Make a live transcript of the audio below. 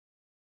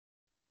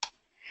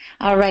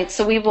All right,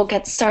 so we will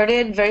get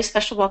started. Very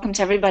special welcome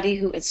to everybody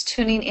who is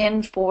tuning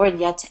in for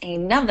yet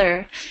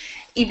another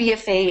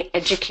EBFA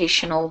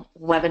educational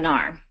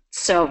webinar.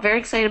 So very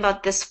excited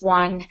about this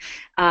one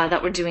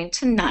that we're doing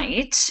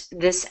tonight.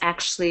 This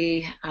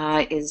actually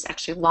is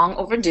actually long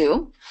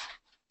overdue.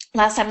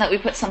 Last time that we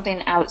put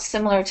something out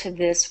similar to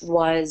this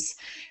was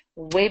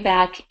way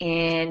back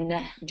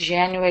in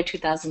January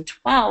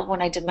 2012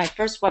 when I did my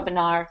first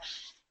webinar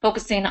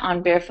focusing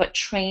on barefoot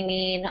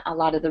training, a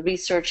lot of the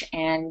research,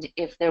 and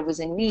if there was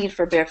a need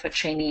for barefoot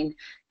training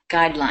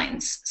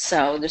guidelines.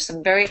 So there's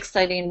some very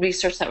exciting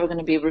research that we're going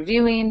to be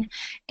reviewing,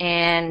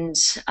 and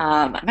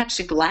I'm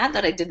actually glad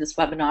that I did this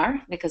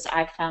webinar because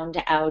I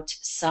found out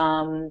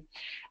some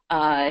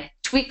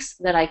tweaks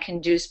that I can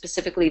do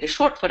specifically to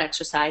short foot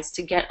exercise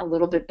to get a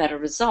little bit better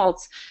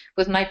results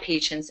with my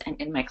patients and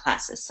in my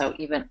classes. So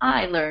even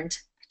I learned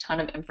a ton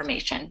of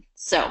information.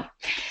 So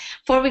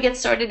before we get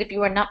started, if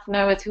you are not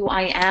familiar with who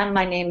I am,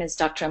 my name is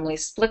Dr. Emily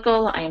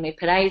Splichal. I am a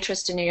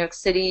podiatrist in New York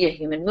City, a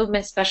human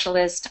movement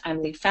specialist.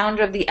 I'm the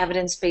founder of the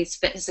Evidence-Based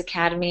Fitness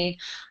Academy.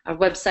 Our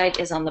website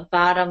is on the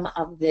bottom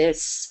of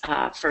this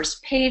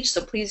first page,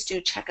 so please do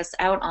check us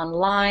out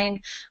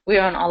online. We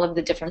are on all of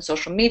the different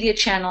social media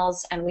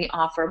channels, and we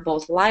offer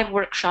both live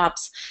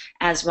workshops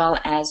as well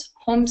as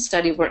home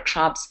study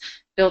workshops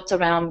built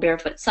around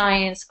barefoot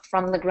science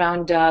from the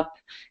ground up,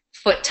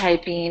 foot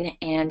typing,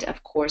 and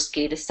of course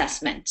gait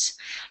assessment.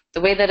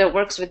 The way that it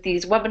works with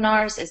these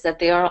webinars is that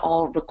they are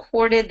all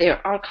recorded, they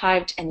are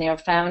archived, and they are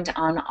found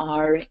on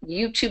our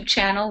YouTube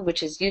channel,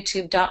 which is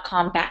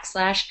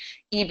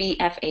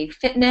youtube.com/EBFA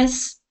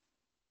Fitness.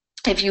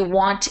 If you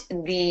want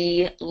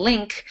the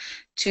link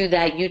to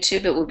that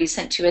YouTube, it will be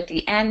sent to you at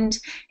the end.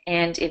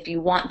 And if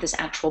you want this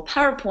actual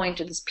PowerPoint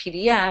or this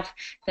PDF,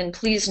 then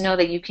please know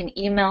that you can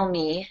email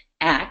me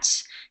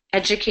at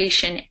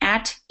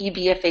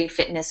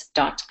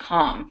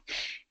education@ebfafitness.com.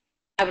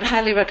 I would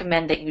highly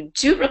recommend that you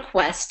do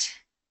request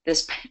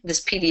this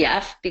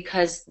PDF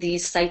because the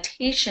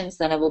citations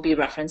that I will be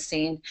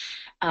referencing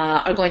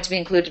are going to be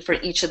included for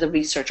each of the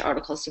research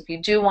articles. So if you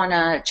do want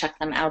to check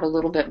them out a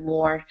little bit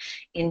more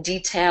in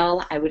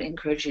detail, I would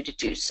encourage you to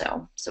do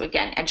so. So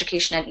again,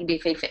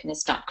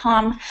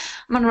 education@ebfafitness.com. I'm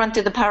going to run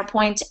through the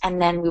PowerPoint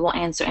and then we will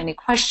answer any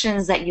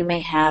questions that you may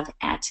have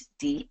at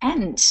the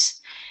end.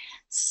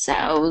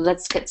 So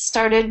let's get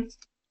started.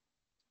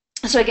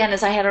 So again,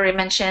 as I had already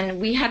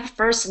mentioned, we had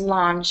first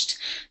launched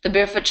the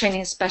Barefoot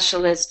Training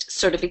Specialist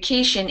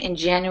certification in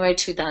January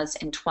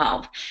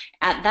 2012.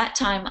 At that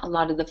time, a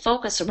lot of the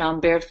focus around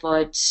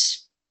barefoot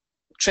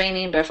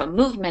training, barefoot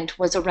movement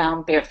was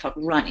around barefoot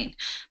running.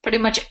 Pretty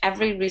much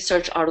every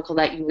research article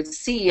that you would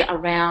see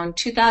around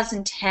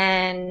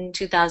 2010,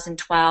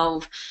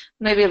 2012,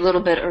 maybe a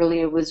little bit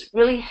earlier, was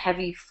really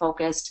heavy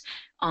focused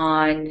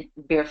on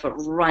barefoot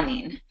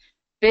running.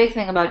 Big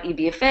thing about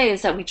EBFA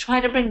is that we try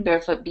to bring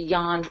barefoot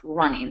beyond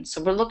running.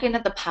 So we're looking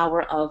at the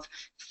power of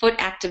foot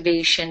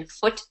activation,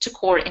 foot to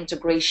core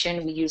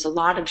integration. We use a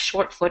lot of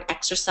short foot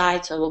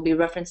exercise, so we'll be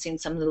referencing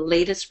some of the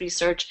latest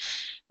research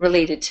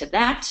related to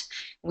that.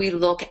 We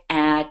look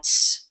at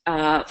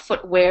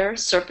footwear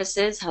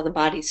surfaces, how the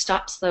body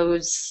stops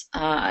those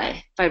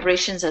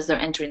vibrations as they're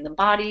entering the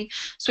body.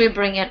 So we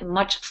bring it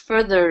much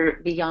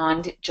further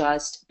beyond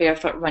just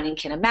barefoot running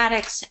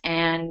kinematics,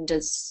 and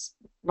does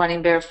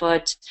running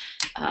barefoot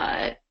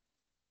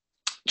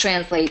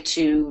translate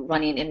to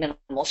running in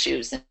minimal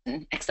shoes,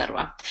 and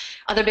etc.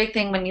 Other big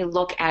thing when you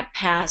look at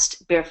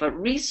past barefoot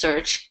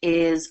research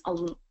is a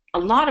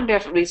lot of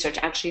barefoot research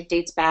actually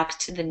dates back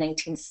to the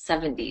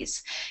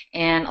 1970s,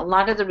 and a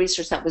lot of the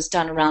research that was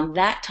done around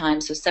that time,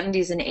 so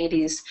 70s and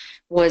 80s,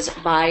 was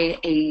by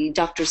a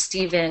Dr.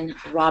 Stephen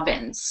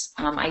Robbins.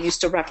 I used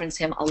to reference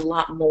him a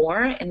lot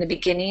more in the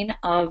beginning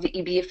of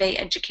EBFA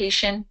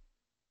education.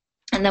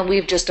 And then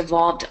we've just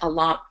evolved a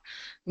lot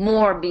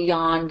more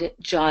beyond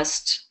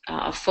just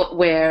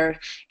footwear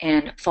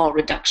and fall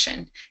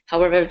reduction.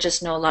 However,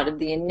 just know a lot of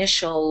the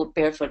initial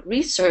barefoot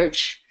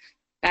research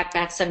back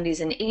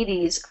 70s and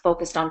 80s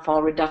focused on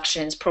fall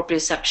reductions,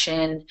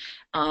 proprioception,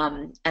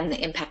 and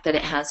the impact that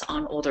it has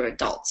on older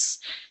adults.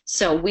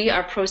 So we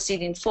are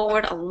proceeding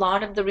forward. A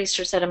lot of the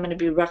research that I'm going to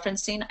be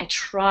referencing, I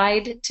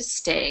tried to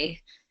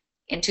stay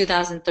in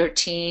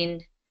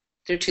 2013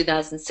 through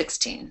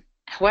 2016.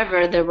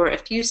 However, there were a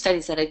few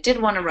studies that I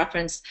did want to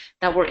reference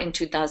that were in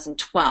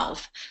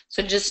 2012.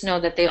 So just know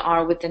that they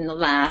are within the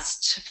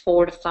last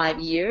 4 to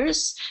 5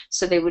 years,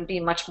 so they would be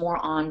much more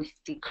on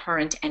the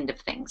current end of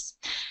things.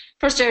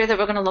 First area that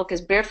we're going to look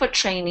is barefoot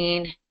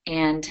training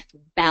and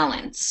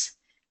balance.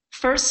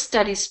 First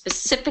study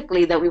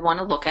specifically that we want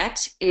to look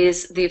at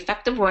is the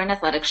effect of wearing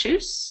athletic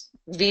shoes,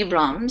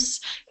 Vibrams,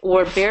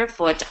 or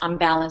barefoot on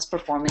balance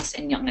performance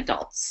in young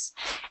adults.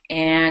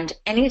 And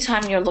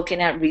anytime you're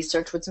looking at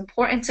research, what's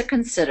important to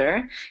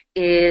consider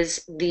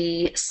is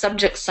the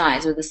subject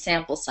size or the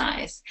sample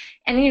size.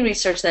 Any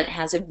research that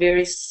has a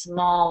very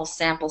small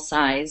sample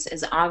size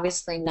is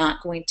obviously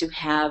not going to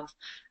have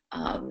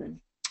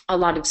a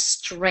lot of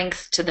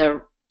strength to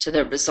their to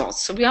their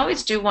results. So we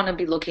always do want to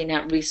be looking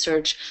at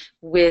research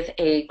with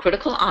a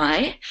critical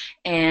eye,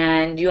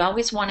 and you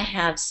always want to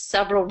have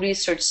several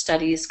research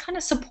studies kind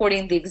of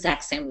supporting the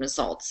exact same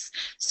results.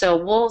 So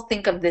we'll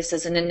think of this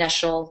as an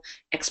initial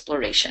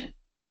exploration.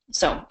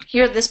 So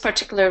here, this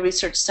particular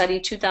research study,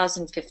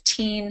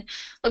 2015,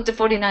 looked at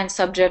 49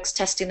 subjects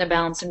testing the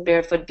balance in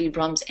barefoot,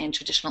 Vibrams, and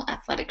traditional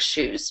athletic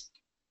shoes.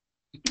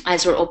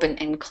 Eyes were open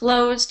and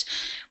closed.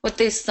 What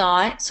they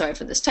saw, sorry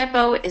for this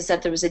typo, is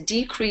that there was a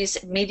decrease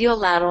in medial,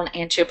 lateral, and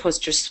anterior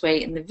posterior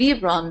sway in the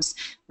Vibrams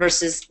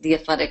versus the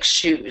athletic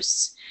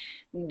shoes.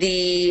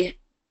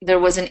 There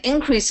was an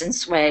increase in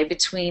sway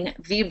between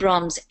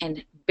Vibrams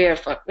and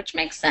barefoot, which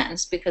makes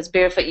sense because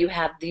barefoot you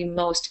have the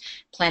most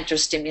plantar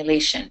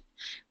stimulation.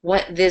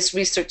 What this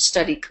research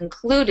study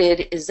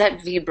concluded is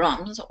that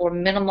Vibrams, or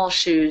minimal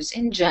shoes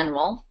in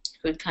general,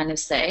 would kind of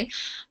say,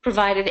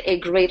 provided a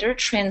greater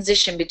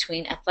transition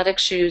between athletic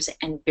shoes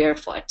and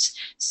barefoot.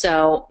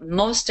 So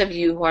most of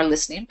you who are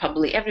listening,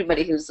 probably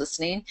everybody who's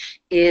listening,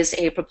 is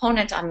a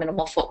proponent on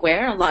minimal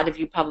footwear. A lot of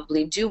you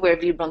probably do wear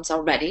Vibrams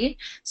already.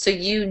 So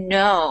you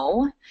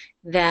know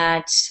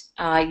that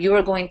you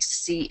are going to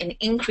see an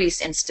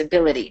increase in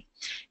stability.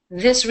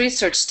 This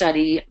research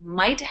study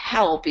might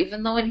help,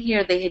 even though in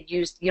here they had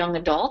used young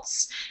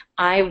adults.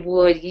 I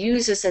would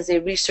use this as a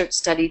research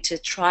study to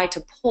try to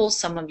pull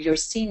some of your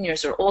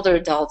seniors or older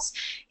adults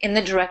in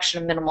the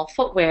direction of minimal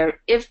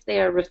footwear if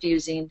they are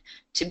refusing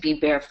to be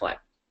barefoot.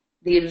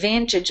 The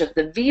advantage of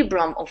the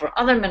Vibram over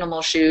other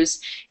minimal shoes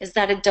is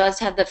that it does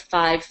have the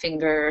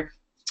 5-finger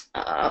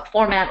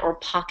format or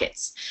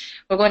pockets.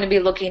 We're going to be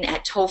looking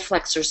at toe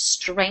flexor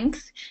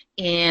strength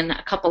in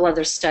a couple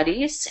other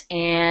studies,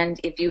 and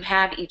if you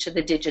have each of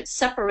the digits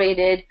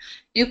separated,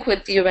 you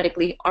could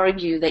theoretically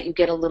argue that you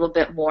get a little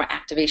bit more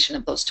activation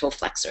of those toe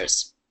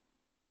flexors.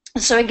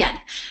 So again,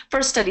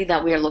 first study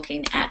that we are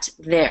looking at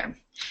there.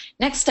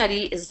 Next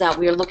study is that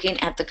we are looking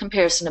at the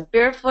comparison of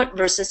barefoot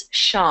versus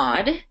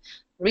shod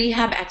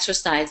rehab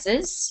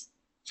exercises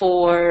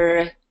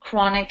for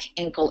chronic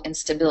ankle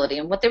instability.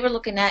 And what they were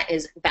looking at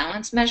is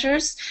balance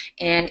measures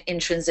and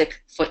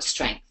intrinsic foot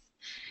strength.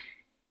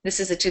 This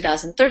is a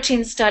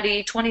 2013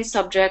 study, 20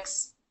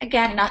 subjects,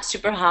 again, not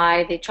super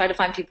high. They try to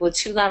find people with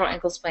 2 lateral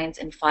ankle sprains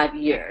in 5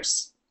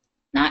 years.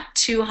 Not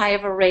too high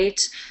of a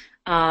rate.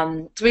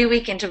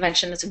 3-week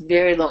intervention is a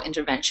very low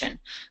intervention.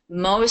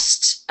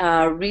 Most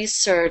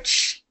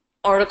research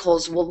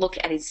articles will look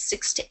at a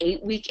 6 to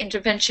 8 week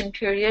intervention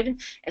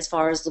period as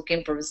far as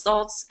looking for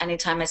results.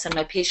 Anytime I send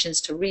my patients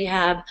to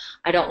rehab,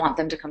 I don't want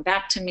them to come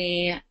back to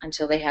me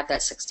until they have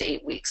that 6 to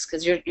 8 weeks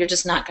because you're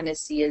just not going to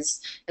see as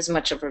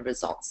much of a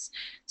results.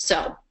 So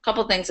a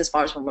couple things as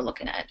far as when we're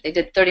looking at it. They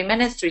did 30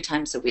 minutes 3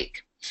 times a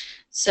week.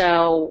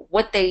 So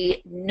what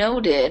they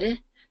noted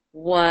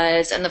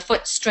was, and the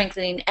foot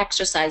strengthening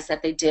exercise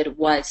that they did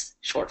was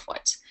short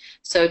foot.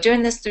 So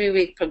during this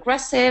 3-week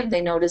progressive,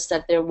 they noticed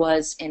that there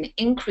was an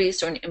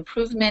increase or an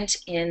improvement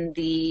in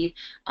the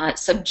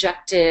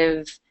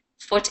subjective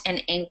foot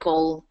and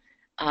ankle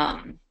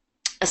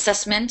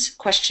assessment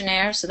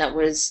questionnaire. So that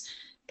was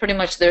pretty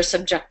much their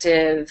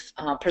subjective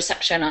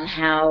perception on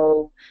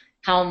how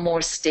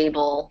more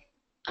stable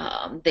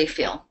they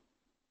feel,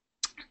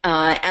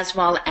 as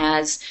well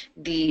as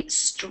the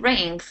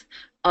strength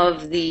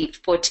of the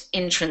foot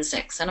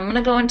intrinsics. And I'm going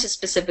to go into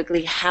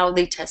specifically how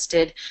they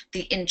tested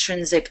the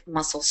intrinsic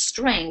muscle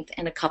strength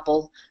in a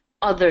couple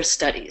other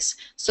studies.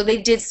 So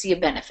they did see a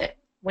benefit.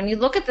 When you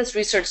look at this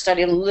research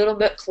study a little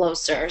bit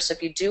closer, so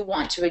if you do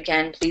want to,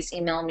 again, please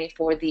email me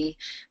for the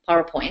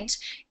PowerPoint,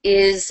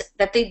 is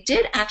that they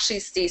did actually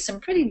see some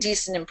pretty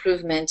decent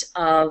improvement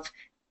of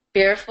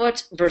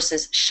barefoot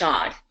versus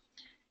shod.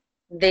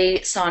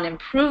 They saw an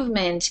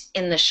improvement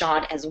in the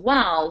shod as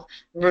well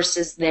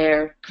versus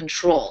their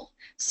control.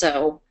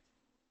 So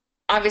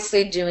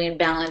obviously doing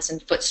balance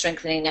and foot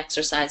strengthening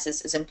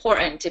exercises is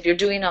important. If you're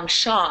doing them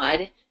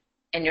shod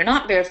and you're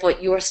not barefoot,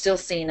 you are still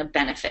seeing a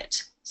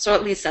benefit. So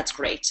at least that's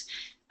great.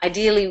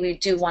 Ideally, we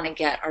do want to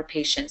get our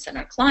patients and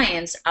our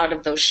clients out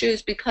of those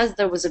shoes because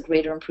there was a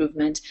greater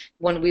improvement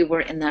when we were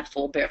in that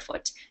full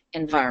barefoot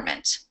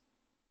environment.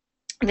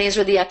 These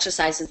were the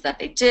exercises that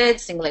they did: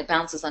 single leg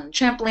bounces on a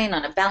trampoline,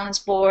 on a balance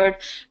board.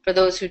 For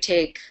those who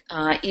take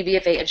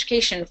EBFA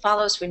education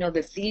follows, we know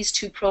that these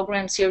 2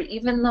 programs here,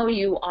 even though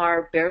you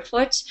are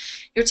barefoot,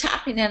 you're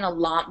tapping in a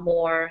lot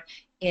more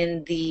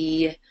in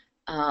the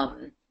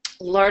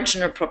large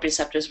nerve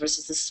proprioceptors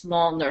versus the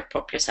small nerve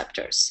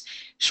proprioceptors.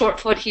 Short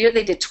foot here,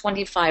 they did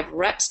 25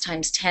 reps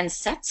times 10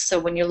 sets. So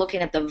when you're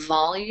looking at the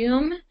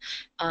volume,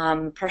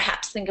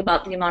 perhaps think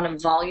about the amount of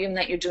volume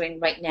that you're doing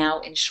right now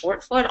in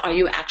short foot. Are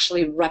you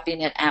actually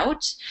repping it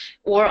out,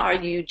 or are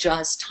you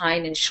just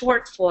tying in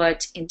short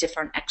foot in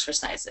different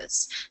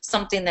exercises?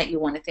 Something that you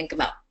want to think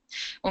about.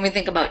 When we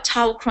think about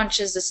towel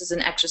crunches, this is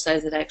an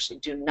exercise that I actually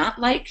do not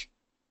like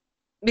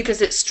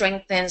because it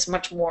strengthens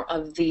much more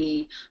of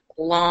the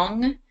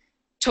long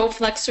toe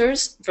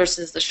flexors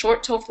versus the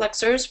short toe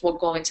flexors. We'll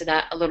go into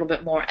that a little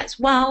bit more as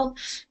well.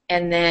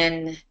 And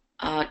then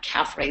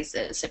calf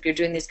raises. If you're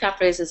doing these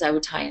calf raises, I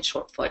would tie in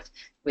short foot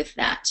with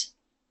that.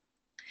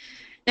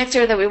 Next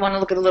area that we want to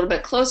look at a little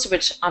bit closer,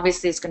 which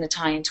obviously is going to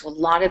tie into a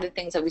lot of the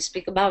things that we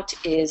speak about,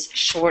 is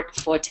short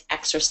foot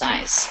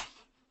exercise.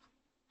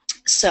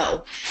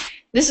 So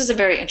this is a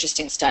very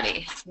interesting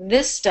study.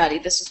 This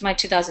was my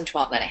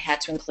 2012 that I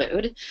had to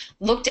include,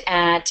 looked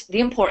at the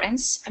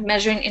importance of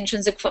measuring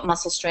intrinsic foot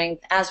muscle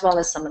strength as well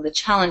as some of the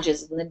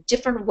challenges and the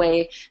different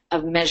way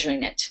of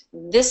measuring it.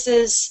 This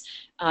is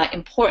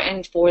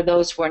important for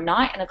those who are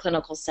not in a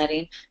clinical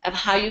setting of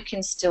how you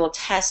can still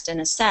test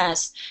and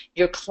assess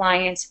your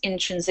client's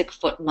intrinsic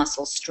foot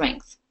muscle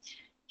strength.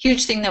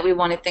 Huge thing that we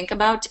want to think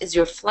about is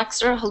your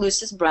flexor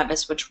hallucis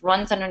brevis, which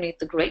runs underneath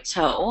the great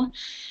toe,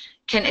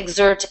 can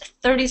exert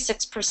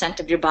 36%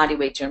 of your body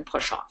weight during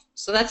push-off.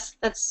 So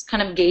that's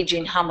kind of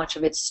gauging how much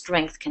of its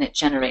strength can it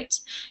generate.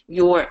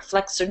 Your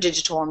flexor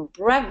digitorum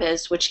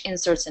brevis, which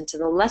inserts into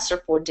the lesser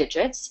 4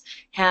 digits,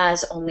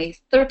 has only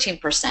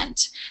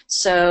 13%.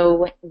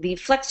 So the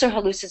flexor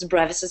hallucis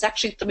brevis is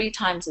actually 3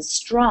 times as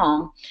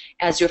strong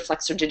as your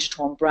flexor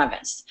digitorum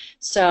brevis.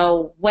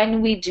 So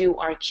when we do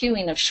our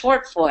cueing of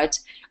short foot,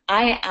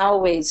 I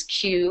always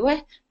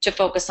cue to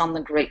focus on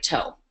the great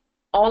toe.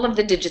 All of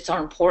the digits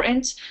are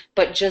important,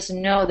 but just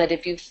know that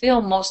if you feel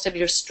most of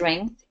your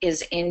strength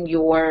is in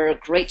your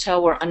great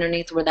toe or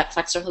underneath where that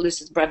flexor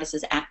hallucis brevis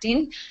is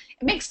acting,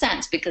 it makes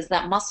sense because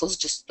that muscle is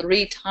just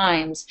 3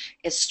 times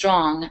as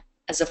strong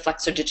as a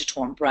flexor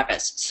digitorum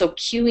brevis. So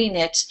cueing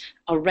it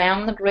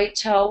around the great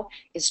toe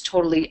is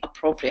totally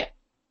appropriate.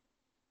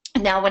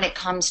 Now, when it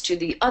comes to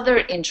the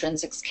other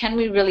intrinsics, can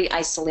we really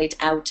isolate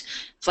out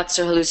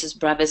flexor hallucis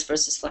brevis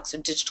versus flexor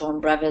digitorum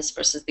brevis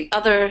versus the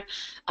other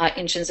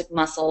intrinsic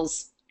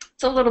muscles?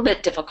 It's a little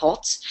bit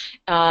difficult.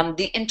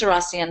 The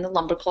interossei and the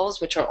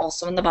lumbricals, which are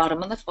also in the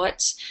bottom of the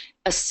foot,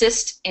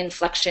 assist in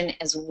flexion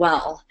as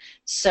well.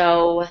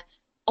 So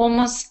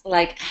almost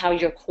like how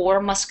your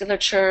core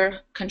musculature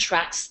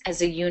contracts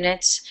as a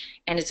unit,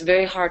 and it's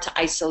very hard to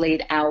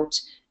isolate out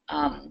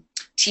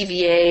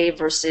TVA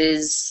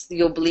versus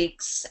the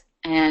obliques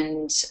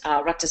and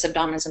rectus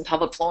abdominis and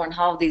pelvic floor and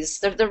how these,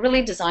 they're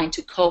really designed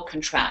to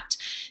co-contract.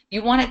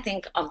 You want to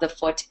think of the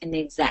foot in the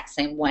exact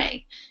same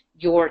way.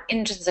 Your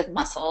intrinsic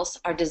muscles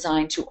are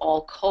designed to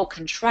all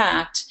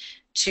co-contract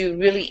to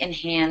really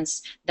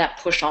enhance that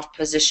push-off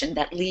position,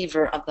 that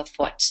lever of the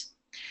foot.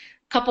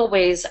 Couple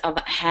ways of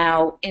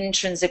how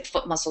intrinsic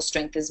foot muscle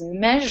strength is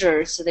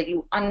measured so that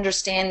you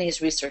understand these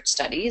research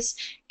studies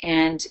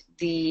and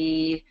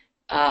the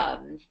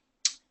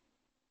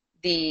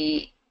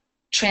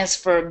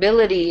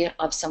transferability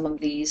of some of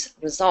these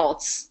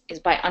results is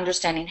by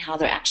understanding how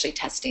they're actually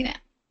testing it.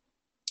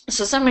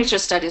 So some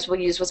research studies will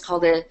use what's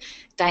called a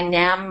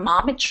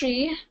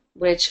dynamometry,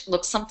 which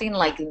looks something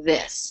like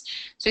this.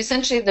 So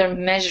essentially they're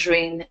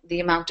measuring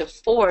the amount of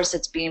force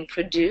that's being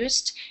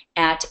produced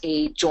at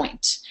a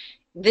joint.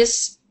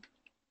 This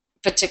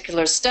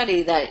particular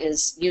study that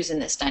is using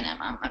this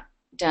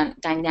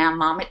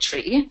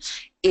dynamometry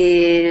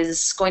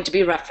is going to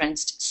be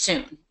referenced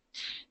soon.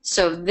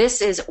 So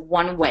this is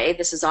one way.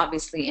 This is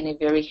obviously in a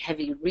very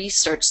heavy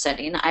research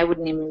setting. I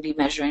wouldn't even be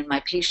measuring my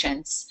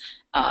patients'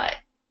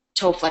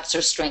 toe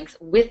flexor strength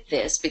with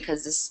this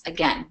because this,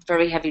 again,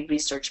 very heavy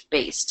research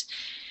based.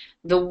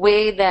 The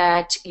way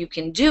that you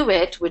can do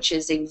it, which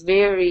is a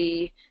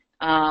very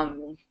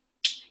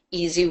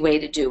easy way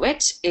to do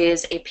it,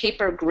 is a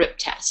paper grip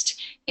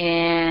test.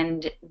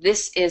 And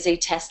this is a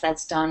test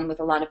that's done with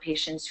a lot of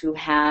patients who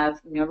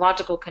have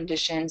neurological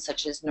conditions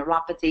such as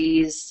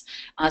neuropathies,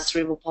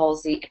 cerebral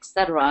palsy,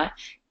 etc.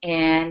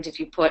 And if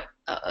you put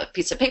a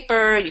piece of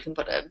paper, you can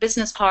put a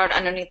business card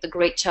underneath the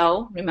great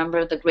toe.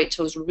 Remember, the great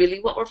toe is really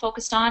what we're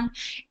focused on.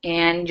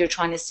 And you're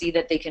trying to see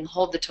that they can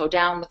hold the toe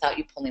down without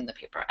you pulling the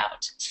paper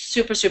out.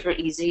 Super, super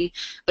easy,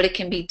 but it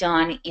can be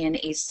done in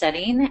a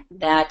setting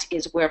that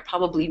is where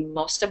probably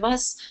most of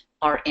us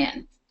are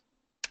in.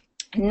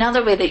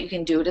 Another way that you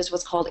can do it is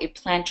what's called a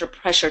plantar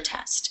pressure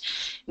test.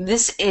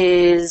 This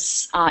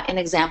is an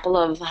example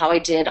of how I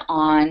did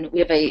on, we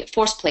have a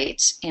force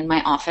plate in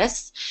my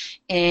office,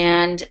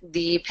 and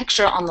the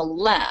picture on the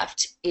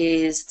left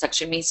is, it's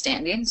actually me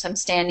standing, so I'm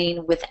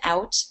standing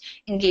without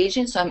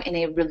engaging, so I'm in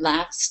a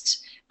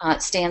relaxed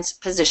stance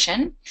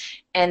position.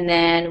 And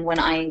then when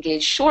I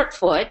engage short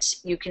foot,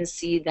 you can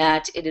see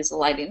that it is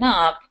lighting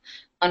up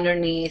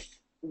underneath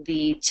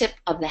the tip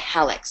of the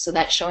hallux, so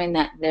that's showing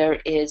that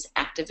there is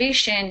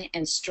activation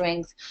and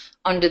strength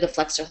under the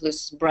flexor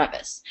hallucis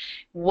brevis.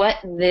 What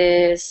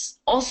this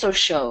also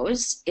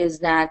shows is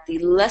that the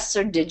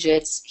lesser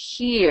digits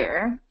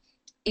here,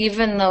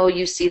 even though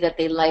you see that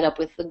they light up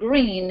with the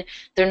green,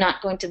 they're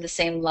not going to the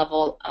same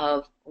level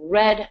of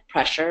red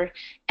pressure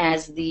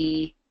as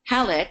the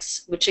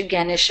hallux, which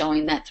again is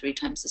showing that 3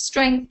 times the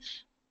strength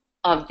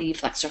of the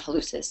flexor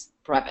hallucis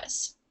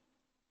brevis.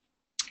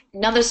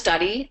 Another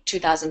study,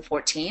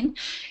 2014,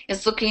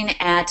 is looking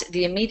at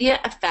the immediate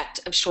effect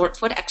of short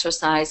foot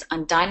exercise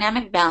on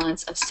dynamic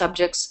balance of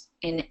subjects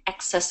in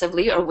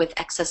excessively or with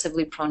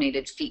excessively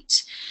pronated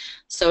feet.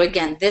 So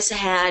again, this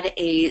had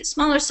a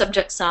smaller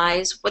subject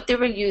size. What they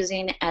were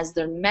using as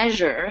their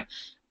measure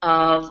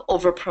of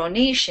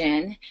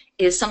overpronation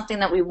is something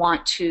that we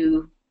want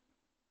to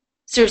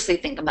seriously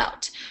think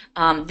about.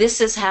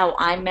 This is how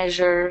I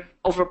measure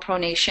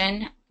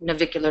overpronation,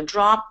 navicular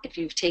drop. If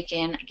you've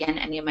taken, again,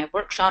 any of my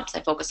workshops,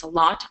 I focus a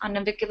lot on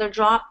navicular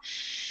drop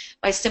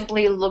by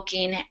simply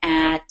looking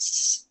at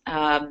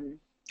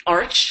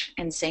arch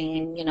and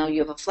saying, you know, you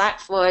have a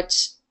flat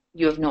foot,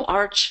 you have no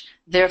arch,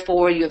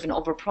 therefore you have an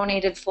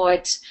overpronated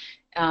foot,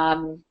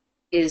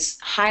 is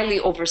highly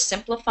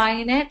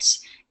oversimplifying it.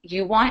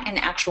 You want an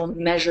actual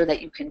measure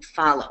that you can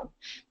follow.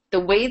 The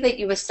way that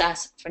you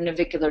assess for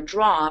navicular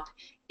drop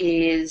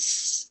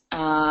is,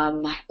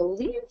 I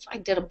believe I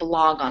did a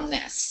blog on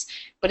this,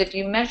 but if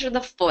you measure the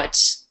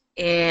foot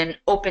in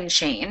open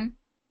chain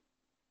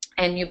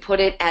and you put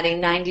it at a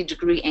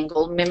 90-degree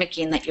angle,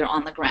 mimicking that you're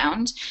on the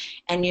ground,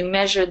 and you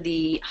measure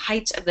the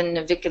height of the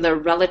navicular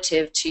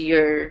relative to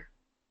your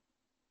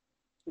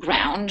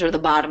ground or the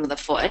bottom of the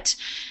foot,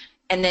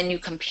 and then you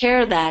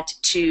compare that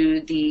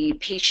to the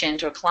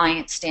patient or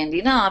client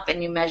standing up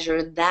and you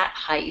measure that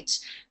height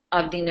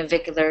of the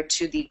navicular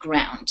to the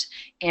ground.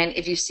 And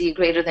if you see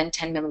greater than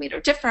 10 millimeter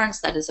difference,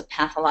 that is a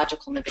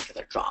pathological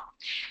navicular drop.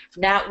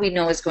 That we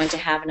know is going to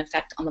have an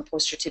effect on the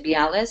posterior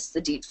tibialis, the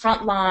deep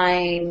front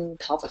line,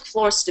 pelvic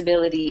floor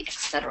stability,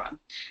 etc.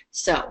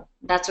 So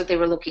that's what they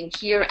were looking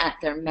here at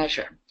their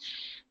measure.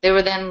 They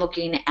were then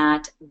looking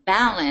at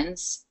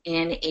balance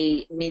in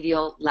a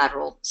medial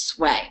lateral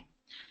sway.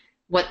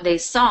 What they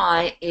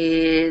saw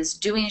is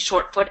doing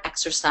short foot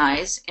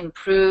exercise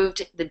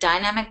improved the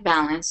dynamic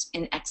balance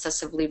in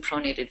excessively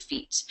pronated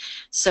feet.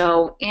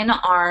 So in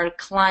our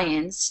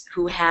clients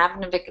who have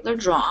navicular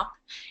drop,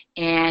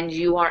 and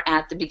you are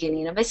at the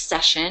beginning of a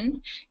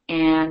session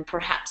and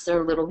perhaps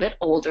they're a little bit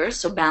older,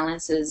 so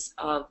balance is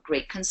of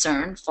great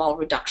concern, fall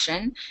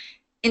reduction,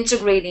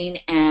 integrating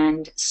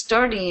and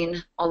starting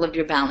all of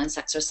your balance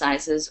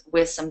exercises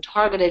with some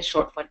targeted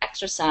short foot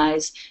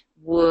exercise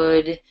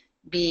would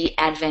be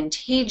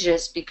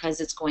advantageous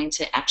because it's going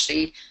to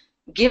actually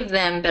give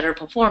them better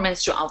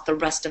performance throughout the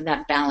rest of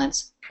that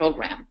balance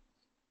program.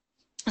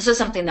 This is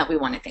something that we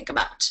want to think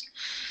about.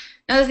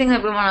 Another thing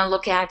that we want to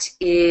look at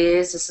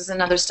is, this is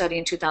another study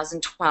in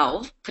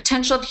 2012,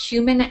 potential of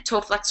human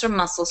toe flexor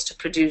muscles to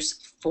produce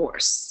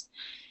force.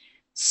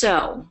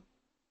 So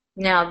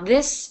now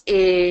this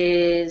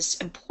is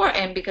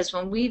important because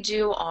when we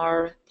do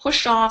our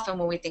push off and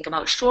when we think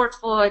about short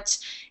foot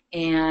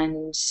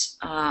and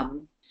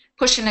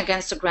pushing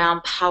against the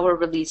ground, power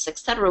release,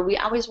 etc., we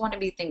always want to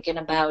be thinking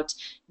about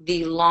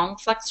the long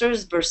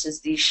flexors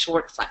versus the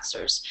short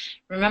flexors.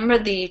 Remember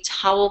the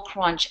towel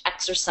crunch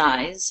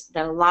exercise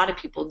that a lot of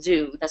people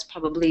do. That's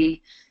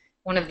probably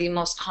one of the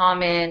most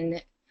common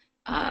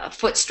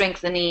foot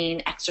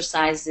strengthening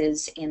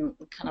exercises in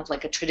kind of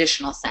like a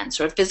traditional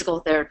sense or a physical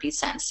therapy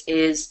sense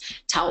is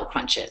towel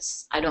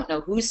crunches. I don't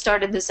know who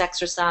started this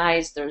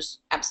exercise. There's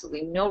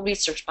absolutely no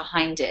research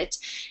behind it,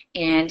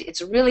 and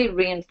it's really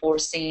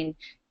reinforcing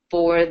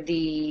for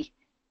the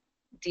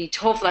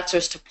toe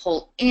flexors to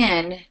pull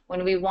in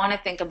when we want to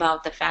think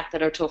about the fact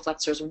that our toe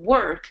flexors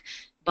work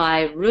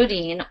by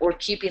rooting or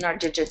keeping our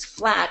digits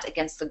flat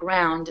against the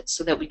ground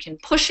so that we can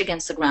push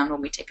against the ground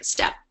when we take a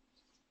step.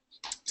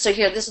 So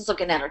here, this is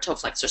looking at our toe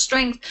flexor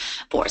strength,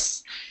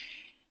 force.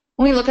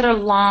 When we look at our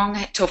long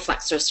toe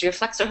flexors, so your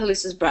flexor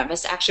hallucis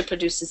brevis actually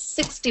produces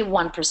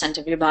 61%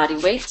 of your body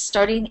weight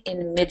starting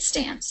in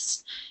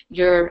mid-stance.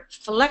 Your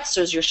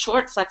flexors, your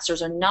short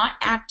flexors, are not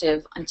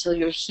active until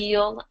your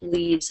heel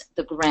leaves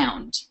the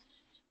ground.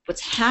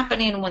 What's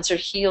happening once your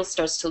heel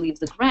starts to leave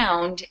the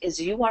ground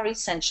is you are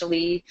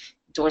essentially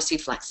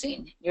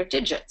dorsiflexing your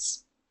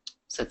digits.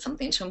 So it's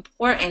something too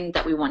important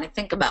that we want to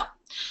think about.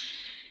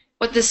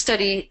 What this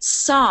study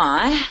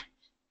saw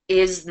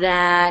is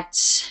that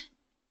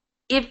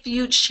if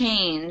you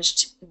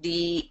changed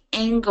the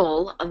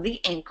angle of the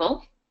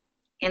ankle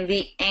and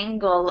the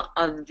angle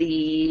of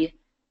the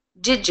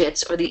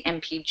digits or the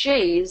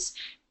MPJs,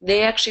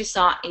 they actually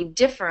saw a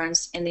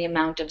difference in the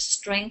amount of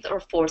strength or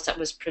force that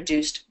was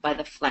produced by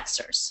the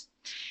flexors.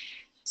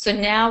 So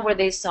now where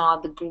they saw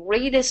the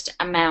greatest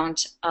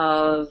amount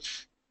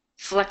of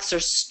flexor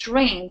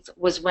strength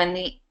was when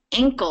the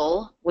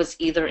ankle was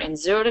either in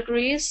 0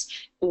 degrees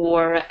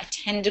or a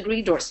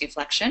 10-degree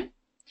dorsiflexion,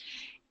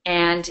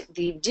 and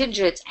the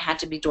digits had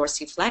to be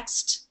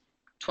dorsiflexed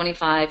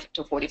 25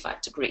 to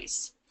 45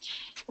 degrees.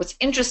 What's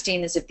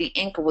interesting is if the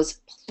ankle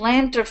was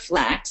plantar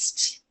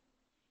flexed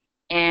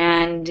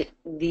and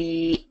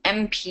the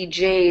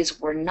MPJs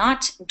were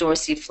not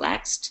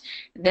dorsiflexed,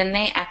 then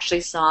they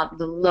actually saw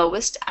the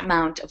lowest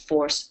amount of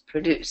force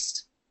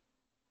produced.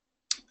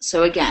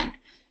 So again,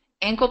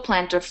 ankle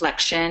plantar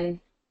flexion,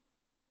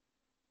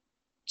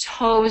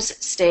 toes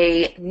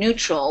stay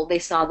neutral, they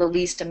saw the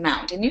least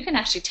amount. And you can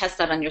actually test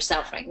that on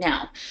yourself right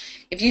now.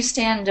 If you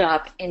stand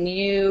up and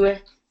you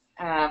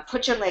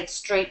put your legs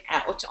straight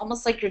out,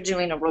 almost like you're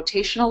doing a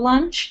rotational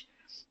lunge,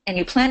 and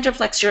you plantar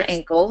flex your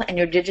ankle and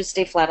your digits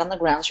stay flat on the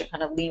ground, so you're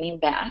kind of leaning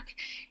back,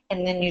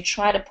 and then you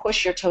try to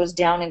push your toes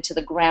down into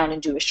the ground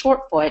and do a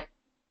short foot,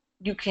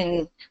 you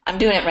can, I'm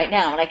doing it right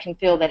now, and I can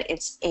feel that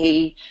it's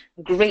a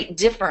great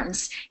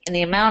difference in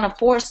the amount of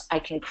force I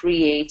can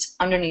create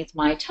underneath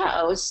my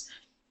toes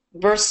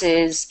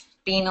versus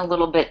being a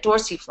little bit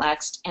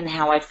dorsiflexed, and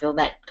how I feel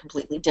that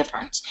completely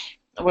different.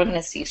 We're going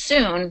to see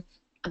soon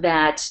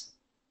that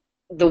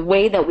the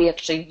way that we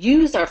actually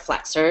use our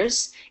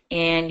flexors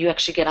and you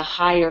actually get a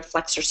higher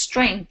flexor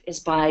strength is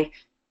by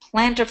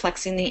plantar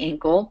flexing the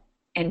ankle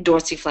and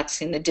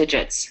dorsiflexing the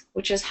digits,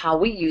 which is how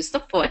we use the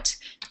foot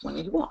when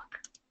we walk.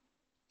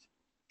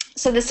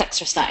 So this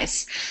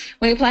exercise,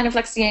 when you plantar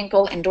flex the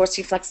ankle and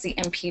dorsiflex the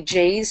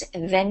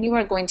MPJs, then you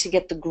are going to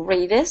get the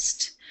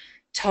greatest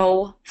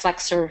toe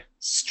flexor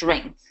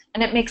strength.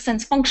 And it makes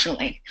sense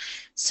functionally.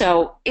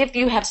 So if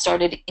you have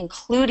started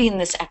including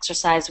this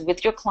exercise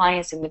with your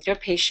clients and with your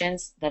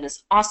patients, that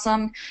is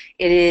awesome.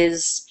 It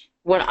is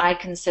what I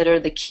consider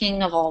the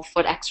king of all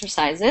foot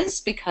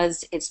exercises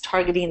because it's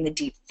targeting the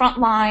deep front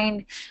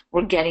line.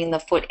 We're getting the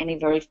foot in a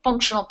very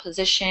functional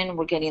position.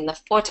 We're getting the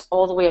foot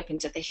all the way up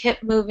into the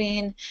hip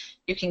moving.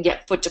 You can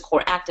get foot to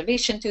core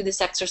activation through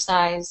this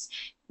exercise.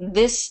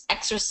 This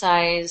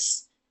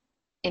exercise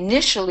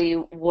initially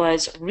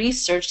was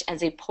researched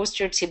as a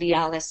posterior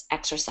tibialis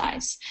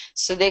exercise.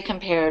 So they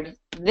compared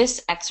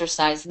this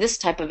exercise, this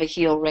type of a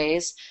heel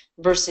raise,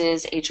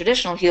 versus a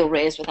traditional heel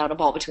raise without a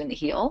ball between the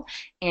heel,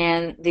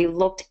 and they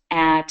looked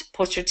at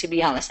posterior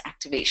tibialis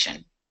activation.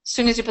 As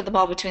soon as you put the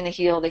ball between the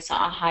heel, they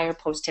saw a higher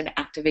post-tib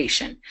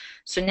activation.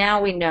 So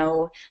now we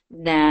know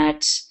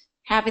that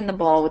having the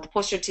ball with the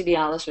posterior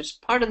tibialis, which is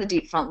part of the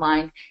deep front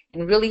line,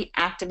 and really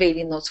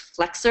activating those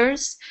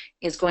flexors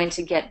is going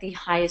to get the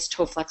highest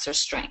toe flexor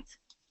strength.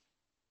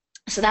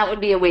 So that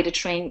would be a way to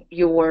train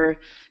your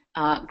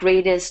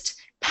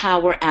greatest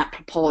power at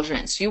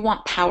propulsion. So you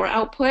want power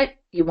output,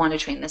 you want to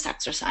train this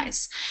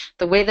exercise.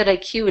 The way that I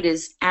cue it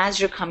is as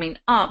you're coming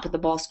up, the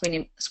ball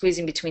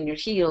squeezing between your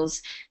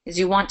heels, is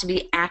you want to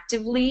be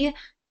actively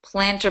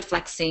plantar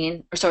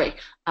flexing,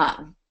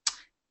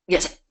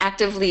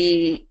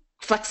 actively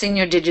flexing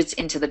your digits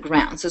into the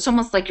ground. So it's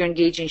almost like you're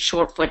engaging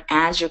short foot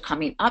as you're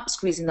coming up,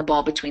 squeezing the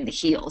ball between the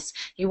heels.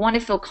 You want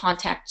to feel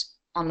contact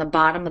on the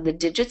bottom of the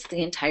digits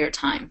the entire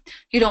time.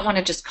 You don't want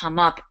to just come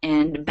up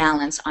and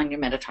balance on your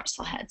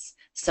metatarsal heads.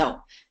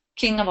 So,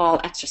 king of all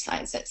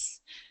exercises.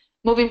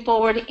 Moving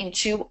forward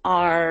into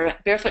our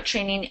barefoot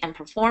training and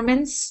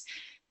performance.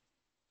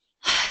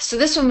 So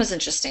this one was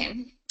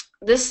interesting.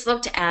 This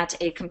looked at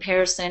a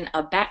comparison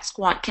of back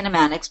squat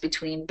kinematics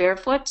between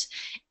barefoot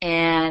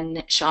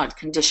and shod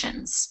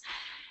conditions.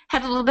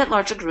 Had a little bit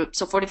larger group,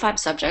 so 45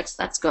 subjects,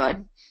 that's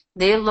good.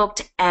 They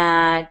looked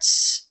at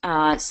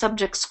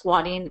subjects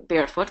squatting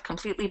barefoot,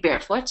 completely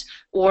barefoot,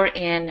 or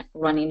in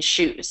running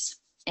shoes.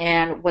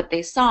 And what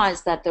they saw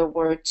is that there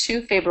were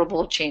 2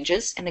 favorable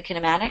changes in the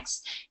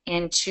kinematics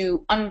and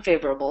 2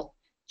 unfavorable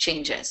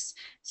changes.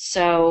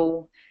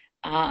 So,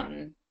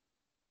 and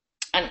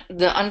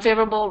the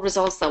unfavorable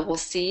results that we'll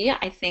see,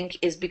 I think,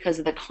 is because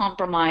of the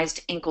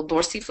compromised ankle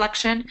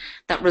dorsiflexion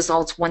that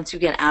results once you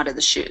get out of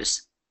the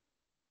shoes.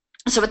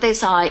 So what they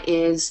saw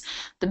is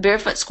the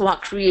barefoot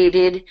squat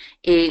created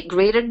a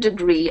greater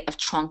degree of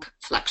trunk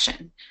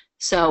flexion.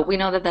 So we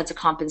know that that's a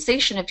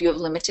compensation if you have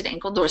limited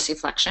ankle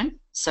dorsiflexion.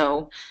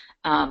 So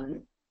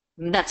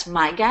that's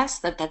my guess,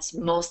 that that's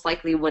most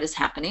likely what is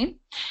happening.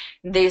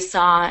 They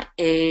saw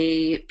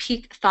a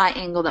peak thigh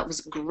angle that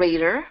was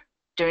greater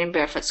during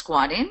barefoot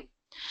squatting,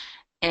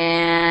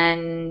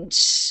 and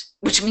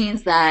which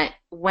means that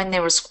when they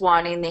were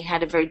squatting, they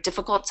had a very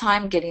difficult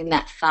time getting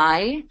that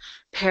thigh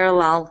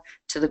parallel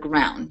to the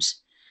ground.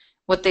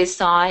 What they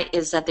saw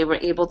is that they were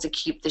able to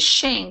keep the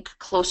shank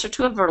closer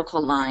to a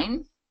vertical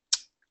line.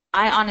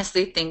 I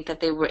honestly think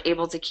that they were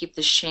able to keep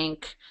the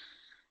shank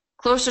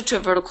closer to a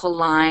vertical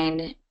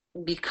line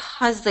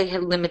because they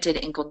had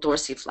limited ankle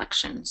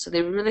dorsiflexion. So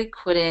they really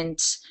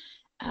couldn't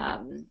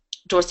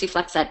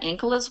dorsiflex that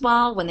ankle as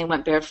well when they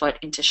went barefoot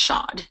into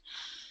shod.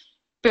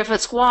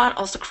 Barefoot squat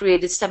also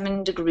created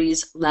 7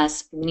 degrees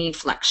less knee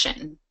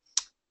flexion.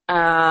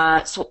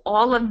 So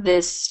all of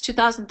this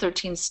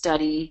 2013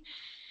 study,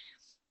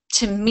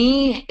 to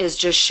me, is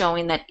just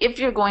showing that if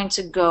you're going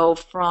to go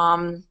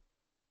from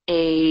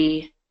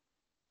a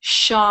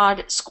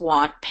shod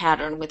squat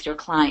pattern with your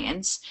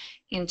clients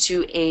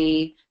into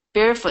a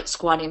barefoot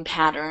squatting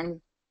pattern,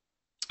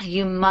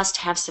 you must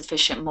have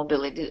sufficient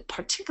mobility,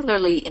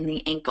 particularly in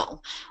the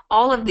ankle.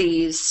 All of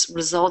these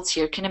results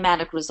here,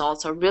 kinematic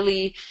results, are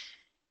really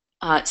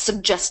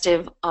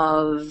suggestive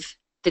of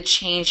the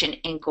change in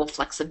ankle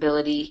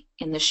flexibility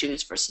in the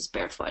shoes versus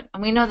barefoot.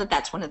 And we know that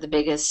that's one of the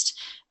biggest,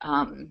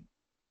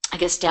 I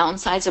guess,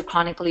 downsides of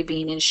chronically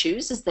being in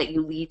shoes is that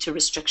you lead to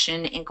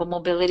restriction in ankle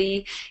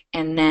mobility,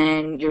 and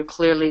then you're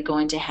clearly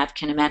going to have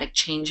kinematic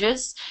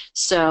changes.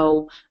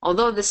 So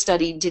although the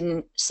study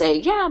didn't say,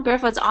 yeah,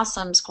 barefoot's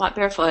awesome, squat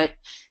barefoot,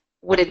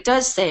 what it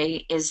does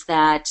say is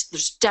that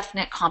there's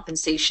definite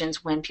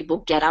compensations when people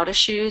get out of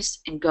shoes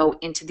and go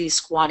into these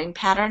squatting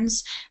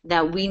patterns,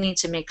 that we need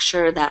to make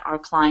sure that our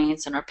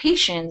clients and our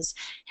patients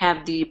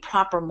have the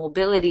proper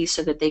mobility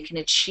so that they can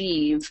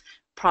achieve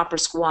proper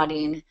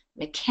squatting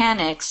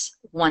mechanics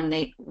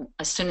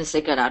as soon as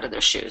they get out of their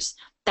shoes.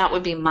 That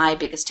would be my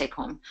biggest take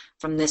home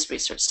from this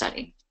research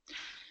study.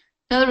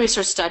 Another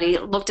research study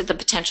looked at the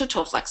potential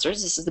toe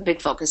flexors. This is the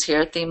big focus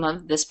here. The theme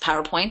of this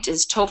PowerPoint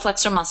is toe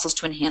flexor muscles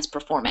to enhance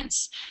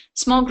performance.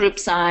 Small group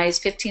size,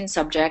 15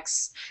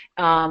 subjects,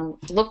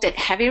 looked at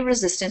heavy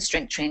resistance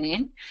strength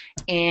training,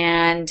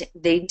 and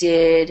they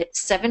did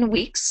 7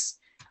 weeks.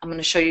 I'm going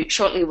to show you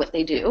shortly what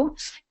they do.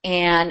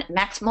 And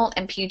maximal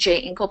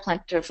MPJ ankle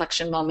plantar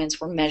flexion moments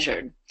were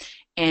measured.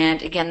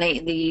 And again, they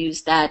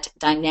used that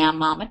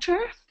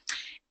dynamometer.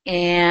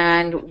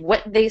 And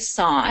what they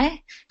saw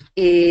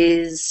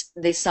is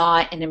they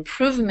saw an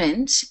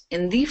improvement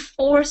in the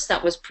force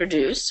that was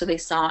produced. So they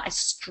saw a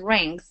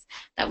strength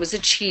that was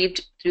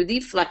achieved through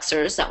the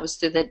flexors, that was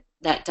through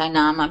that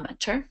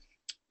dynamometer,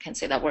 can't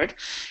say that word,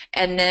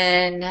 and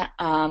then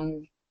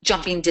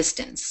jumping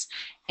distance.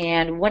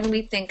 And when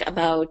we think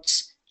about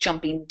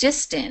jumping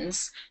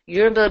distance,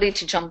 your ability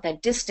to jump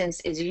that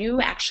distance is you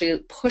actually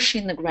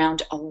pushing the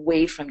ground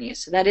away from you.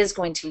 So that is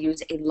going to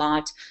use a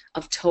lot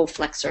of toe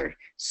flexor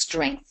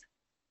strength.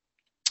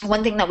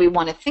 One thing that we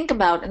want to think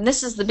about, and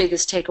this is the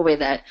biggest takeaway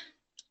that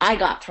I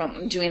got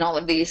from doing all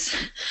of these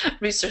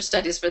research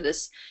studies for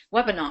this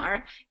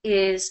webinar,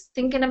 is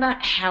thinking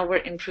about how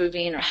we're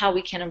improving or how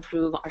we can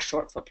improve our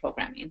short foot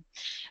programming.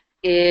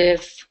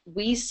 If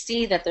we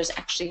see that there's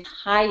actually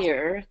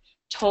higher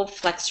toe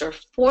flexor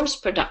force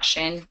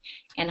production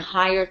and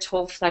higher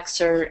toe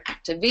flexor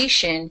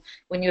activation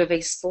when you have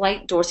a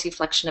slight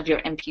dorsiflexion of your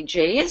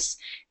MPJs,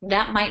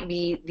 that might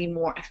be the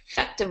more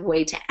effective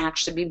way to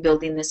actually be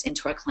building this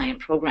into our client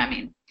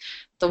programming.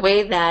 The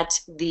way that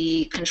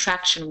the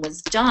contraction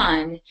was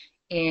done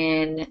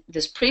in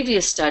this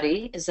previous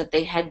study is that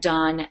they had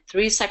done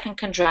 3-second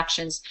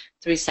contractions,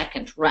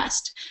 3-second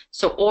rest.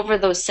 So over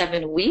those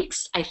 7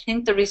 weeks, I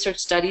think the research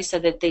study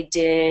said that they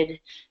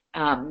did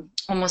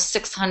almost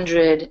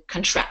 600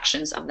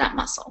 contractions of that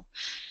muscle.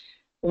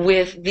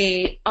 With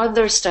the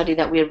other study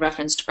that we had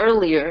referenced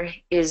earlier,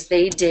 is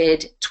they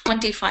did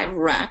 25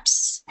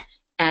 reps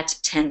at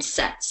 10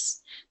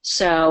 sets.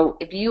 So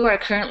if you are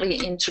currently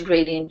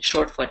integrating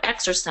short foot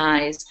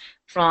exercise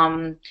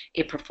from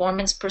a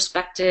performance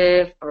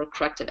perspective or a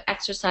corrective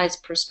exercise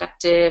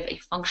perspective, a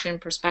function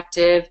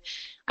perspective,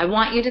 I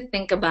want you to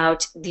think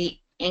about the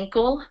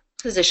ankle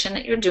position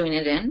that you're doing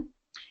it in.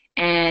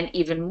 And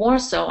even more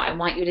so, I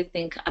want you to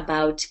think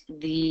about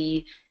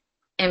the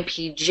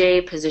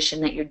MPJ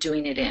position that you're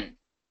doing it in.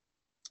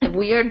 If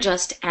we are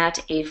just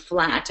at a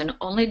flat and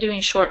only doing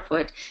short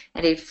foot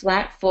at a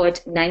flat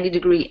foot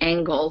 90-degree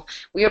angle,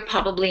 we are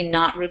probably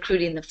not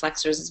recruiting the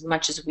flexors as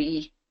much as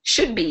we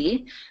should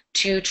be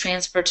to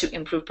transfer to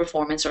improved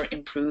performance or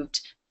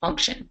improved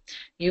function.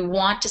 You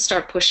want to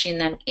start pushing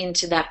them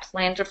into that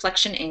plantar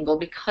flexion angle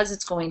because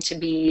it's going to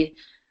be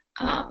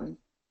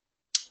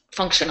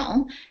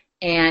functional.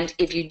 And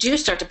if you do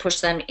start to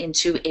push them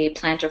into a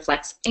plantar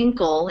flex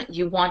ankle,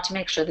 you want to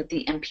make sure that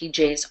the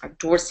MPJs are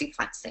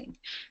dorsiflexing.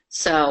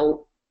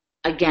 So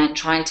again,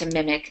 trying to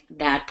mimic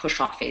that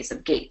push-off phase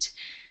of gait.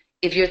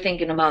 If you're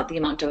thinking about the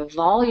amount of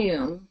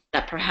volume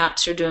that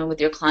perhaps you're doing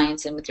with your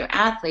clients and with your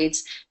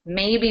athletes,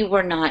 maybe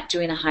we're not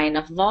doing a high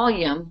enough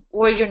volume,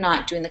 or you're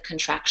not doing the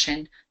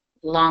contraction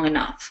long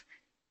enough.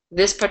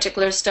 This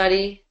particular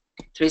study,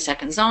 3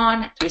 seconds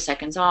on, 3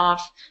 seconds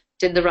off,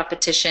 did the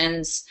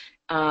repetitions.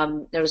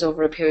 There was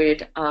over a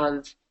period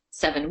of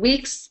 7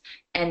 weeks,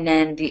 and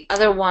then the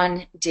other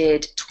one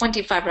did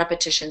 25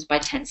 repetitions by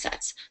 10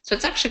 sets. So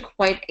it's actually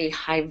quite a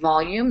high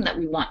volume that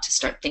we want to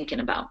start thinking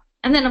about.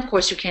 And then, of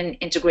course, you can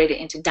integrate it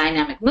into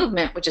dynamic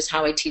movement, which is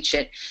how I teach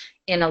it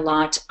in a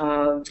lot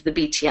of the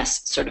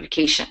BTS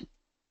certification.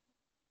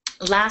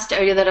 Last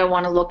area that I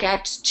want to look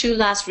at, 2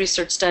 last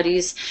research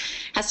studies,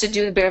 has to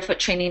do with barefoot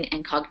training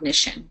and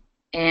cognition.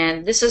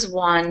 And this is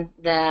one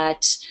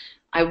that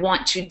I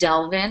want to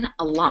delve in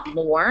a lot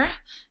more.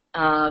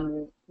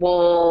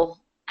 We'll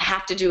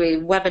have to do a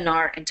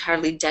webinar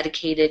entirely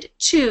dedicated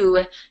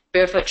to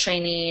barefoot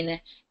training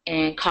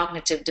and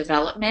cognitive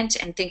development,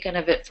 and thinking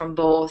of it from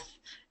both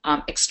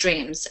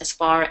extremes as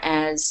far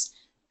as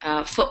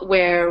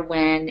footwear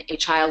when a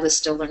child is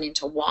still learning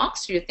to walk.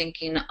 So you're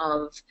thinking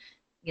of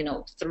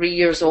 3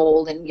 years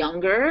old and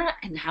younger,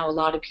 and how a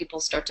lot of people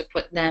start to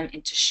put them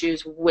into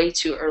shoes way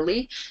too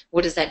early.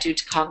 What does that do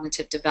to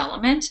cognitive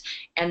development?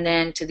 And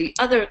then to the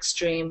other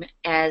extreme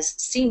as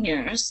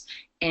seniors,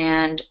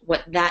 and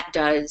what that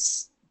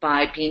does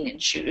by being in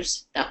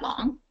shoes that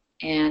long,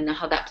 and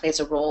how that plays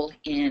a role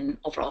in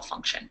overall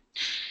function.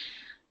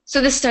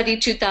 So this study,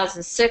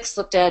 2006,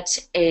 looked at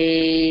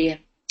it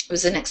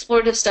was an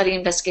explorative study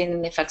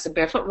investigating the effects of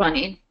barefoot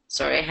running.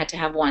 Sorry, I had to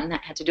have one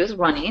that had to do with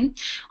running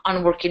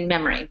on working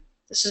memory.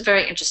 This is a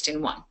very interesting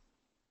one.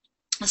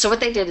 So what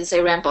they did is they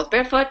ran both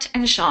barefoot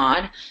and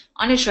shod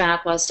on a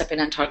track while stepping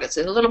on targets.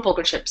 So the little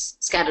poker chips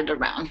scattered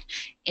around.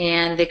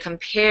 And they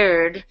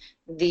compared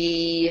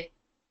the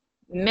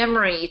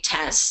memory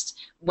test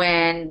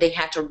when they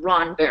had to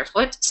run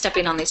barefoot,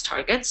 stepping on these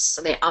targets.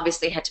 So they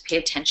obviously had to pay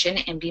attention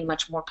and be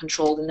much more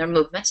controlled in their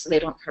movements so they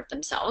don't hurt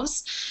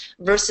themselves,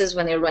 versus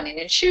when they were running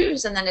in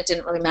shoes, and then it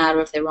didn't really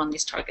matter if they were on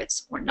these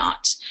targets or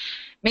not.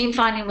 Main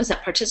finding was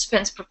that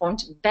participants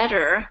performed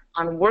better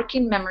on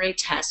working memory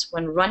tests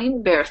when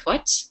running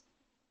barefoot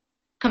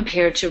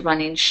compared to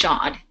running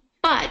shod,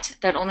 but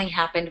that only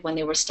happened when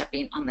they were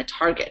stepping on the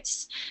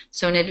targets.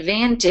 So an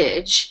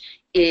advantage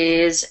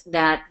is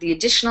that the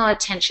additional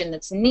attention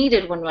that's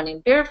needed when running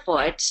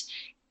barefoot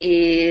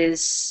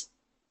is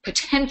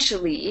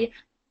potentially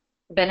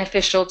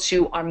beneficial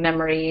to our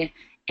memory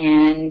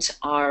and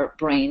our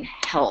brain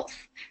health.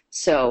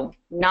 So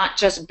not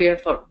just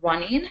barefoot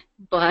running,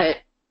 but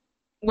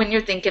when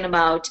you're thinking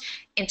about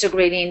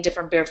integrating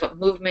different barefoot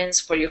movements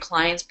for your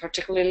clients,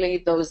 particularly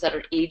those that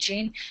are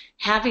aging,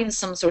 having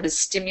some sort of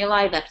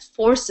stimuli that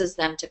forces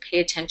them to pay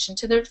attention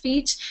to their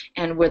feet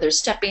and where they're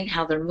stepping,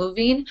 how they're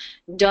moving,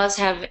 does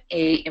have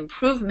an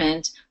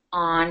improvement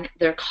on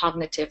their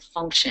cognitive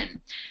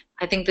function.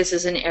 I think this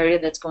is an area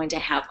that's going to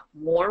have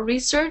more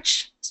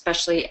research,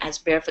 especially as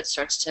barefoot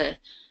starts to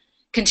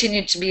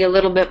continue to be a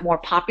little bit more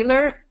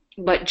popular.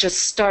 But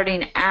just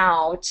starting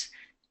out,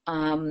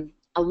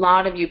 a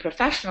lot of you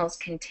professionals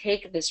can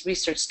take this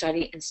research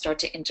study and start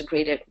to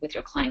integrate it with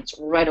your clients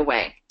right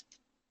away.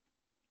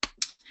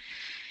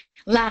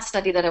 Last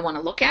study that I want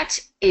to look at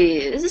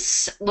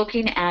is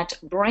looking at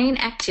brain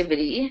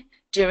activity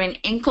during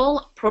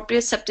ankle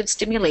proprioceptive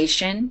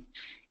stimulation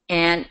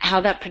and how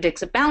that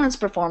predicts a balance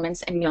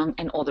performance in young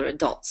and older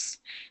adults.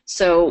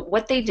 So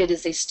what they did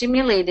is they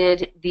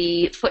stimulated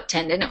the foot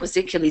tendon, it was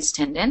the Achilles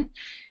tendon,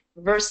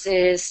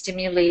 versus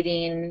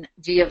stimulating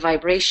via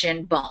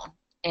vibration bone.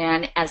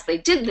 And as they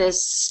did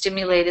this,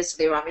 stimulated, so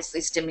they were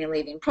obviously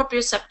stimulating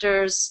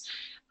proprioceptors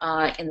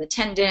in the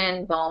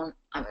tendon, bone,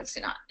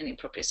 obviously not any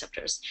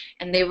proprioceptors.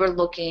 And they were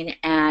looking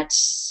at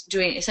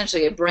doing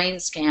essentially a brain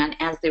scan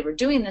as they were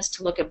doing this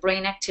to look at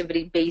brain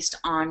activity based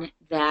on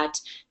that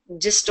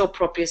distal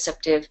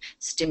proprioceptive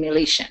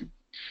stimulation.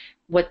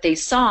 What they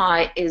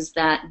saw is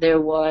that there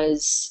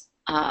was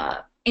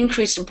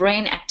increased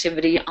brain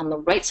activity on the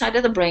right side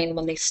of the brain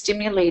when they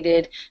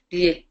stimulated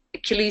the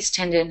Achilles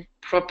tendon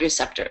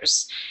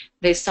proprioceptors.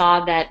 They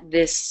saw that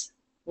this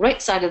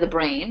right side of the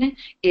brain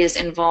is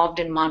involved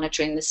in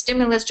monitoring the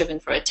stimulus, driven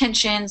for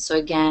attention. So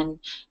again,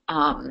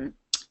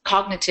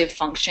 cognitive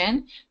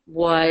function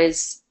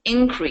was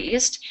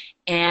increased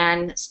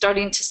and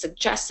starting to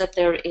suggest that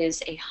there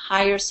is a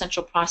higher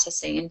central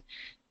processing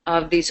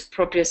of these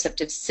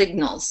proprioceptive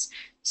signals.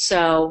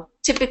 So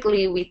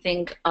typically we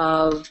think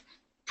of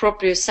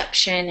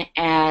proprioception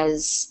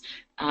as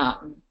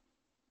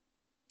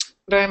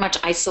very much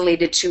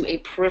isolated to a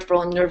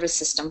peripheral nervous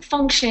system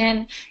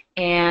function,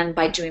 and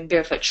by doing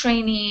barefoot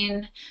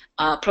training,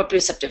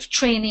 proprioceptive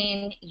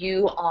training,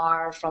 you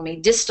are, from a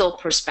distal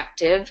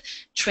perspective,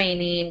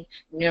 training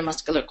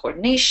neuromuscular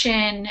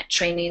coordination,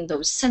 training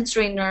those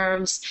sensory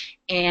nerves,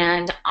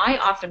 and I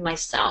often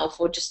myself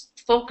will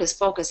just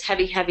focus,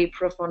 heavy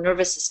peripheral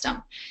nervous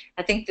system.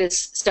 I think this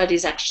study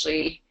is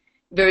actually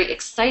very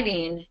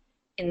exciting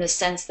in the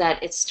sense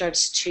that it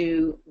starts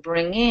to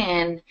bring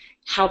in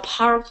how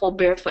powerful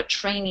barefoot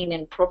training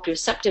and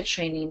proprioceptive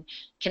training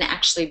can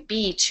actually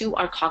be to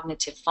our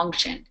cognitive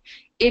function.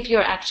 If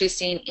you're actually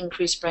seeing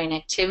increased brain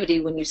activity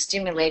when you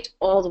stimulate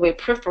all the way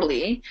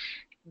peripherally,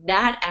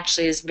 that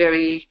actually is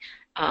very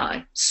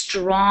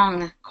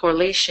strong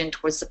correlation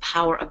towards the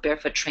power of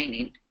barefoot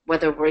training,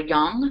 whether we're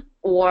young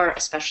or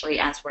especially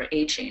as we're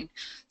aging.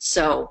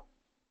 So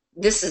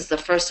this is the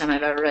first time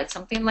I've ever read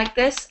something like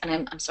this,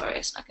 and I'm sorry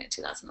I snuck in a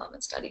 2011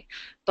 study,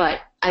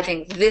 but I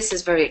think this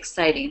is very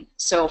exciting.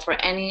 So for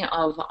any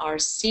of our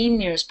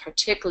seniors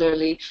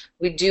particularly,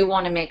 we do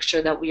want to make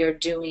sure that we are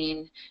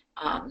doing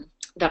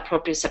that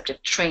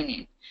proprioceptive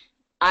training.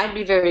 I'd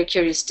be very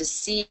curious to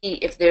see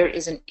if there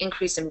is an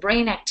increase in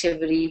brain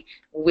activity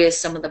with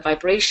some of the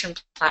vibration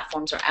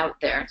platforms are out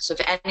there. So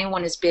if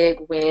anyone is big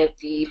with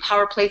the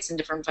power plates and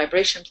different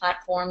vibration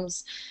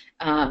platforms,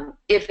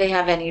 if they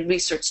have any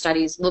research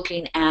studies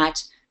looking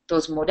at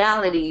those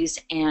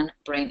modalities and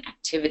brain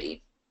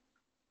activity.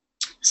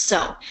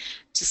 So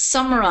to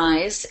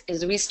summarize,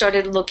 is we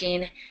started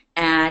looking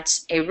at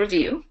a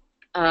review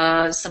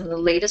of some of the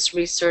latest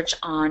research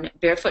on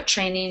barefoot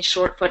training,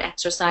 short foot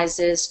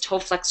exercises, toe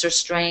flexor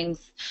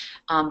strength,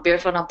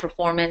 barefoot on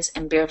performance,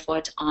 and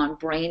barefoot on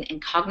brain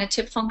and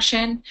cognitive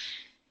function.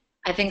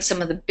 I think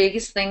some of the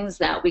biggest things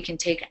that we can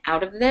take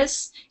out of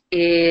this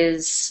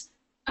is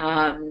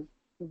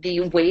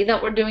the way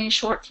that we're doing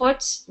short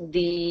foot,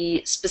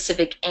 the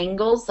specific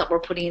angles that we're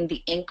putting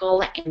the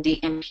ankle and the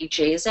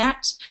MPJs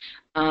at.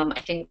 I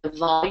think the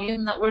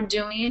volume that we're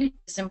doing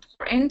is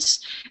important.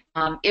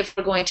 If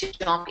we're going to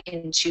jump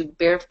into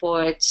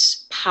barefoot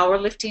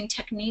powerlifting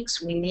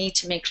techniques, we need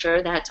to make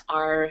sure that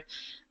our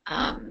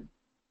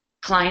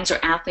clients or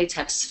athletes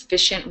have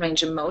sufficient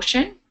range of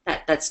motion.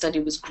 That study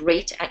was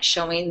great at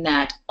showing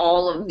that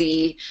all of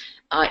the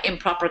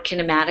improper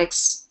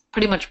kinematics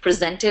pretty much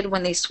presented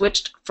when they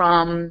switched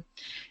from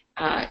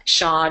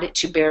shod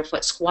to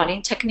barefoot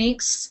squatting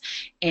techniques.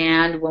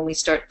 And when we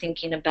start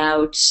thinking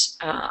about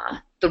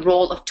the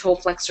role of toe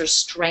flexor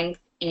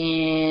strength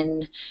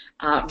in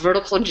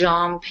vertical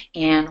jump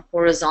and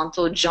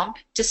horizontal jump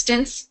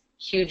distance,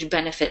 huge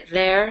benefit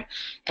there.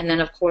 And then,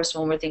 of course,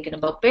 when we're thinking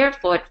about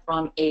barefoot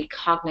from a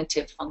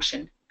cognitive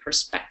function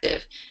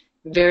perspective,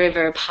 very,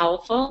 very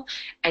powerful.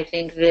 I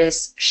think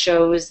this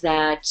shows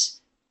that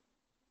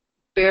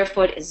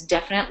barefoot is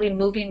definitely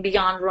moving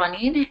beyond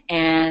running,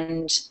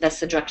 and that's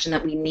the direction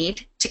that we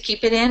need to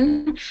keep it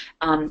in.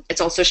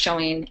 It's also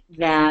showing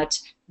that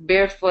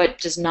barefoot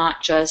does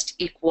not just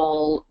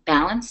equal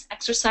balance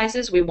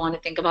exercises. We want to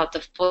think about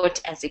the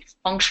foot as a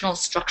functional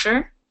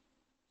structure,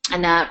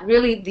 and that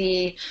really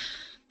the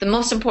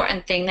most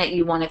important thing that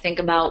you want to think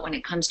about when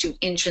it comes to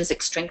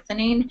intrinsic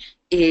strengthening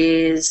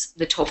is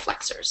the toe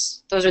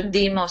flexors. Those are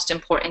the most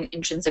important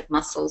intrinsic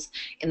muscles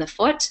in the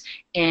foot,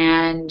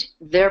 and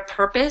their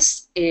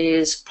purpose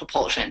is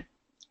propulsion.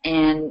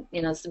 And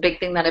it's the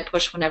big thing that I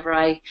push whenever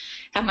I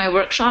have my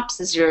workshops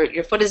is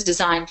your foot is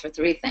designed for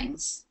three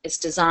things. It's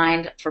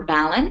designed for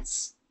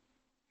balance,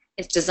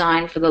 it's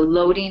designed for the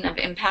loading of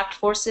impact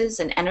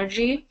forces and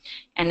energy,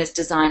 and it's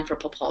designed for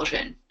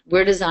propulsion.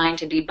 We're designed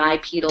to be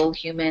bipedal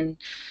human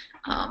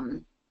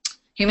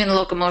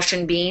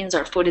locomotion beings.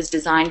 Our foot is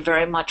designed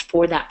very much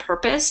for that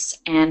purpose,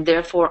 and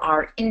therefore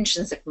our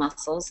intrinsic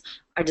muscles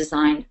are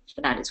designed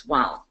for that as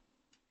well.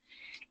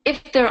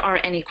 If there are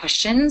any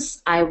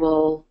questions, I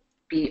will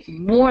be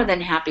more than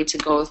happy to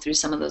go through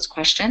some of those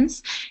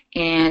questions.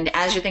 And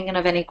as you're thinking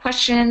of any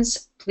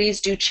questions,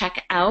 please do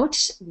check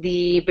out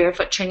the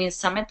Barefoot Training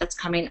Summit that's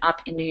coming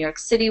up in New York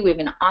City. We have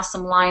an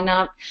awesome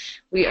lineup.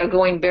 We are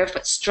going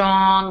barefoot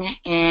strong,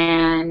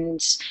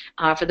 and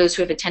for those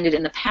who have attended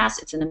in the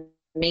past, it's an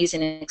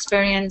amazing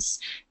experience.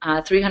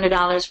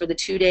 $300 for the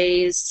 2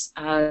 days.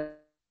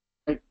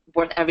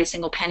 Worth every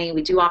single penny.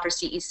 We do offer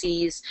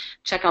CECs.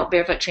 Check out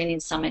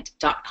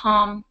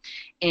barefoottrainingsummit.com.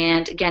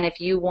 And again, if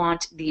you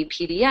want the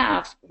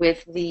PDF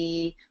with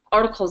the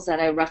articles that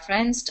I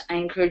referenced, I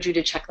encourage you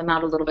to check them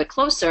out a little bit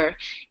closer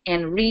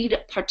and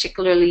read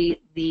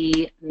particularly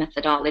the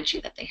methodology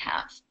that they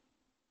have.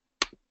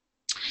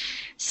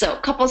 So a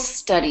couple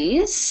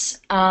studies.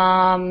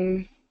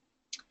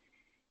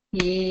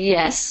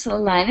 Yes,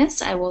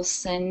 Linus, I will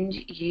send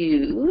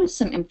you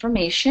some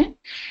information.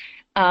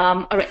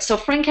 All right, so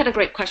Frank had a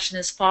great question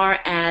as far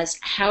as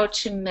how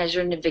to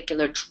measure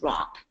navicular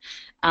drop.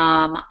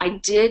 I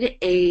did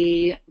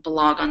a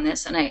blog on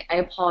this, and I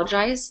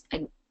apologize.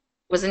 I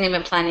wasn't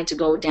even planning to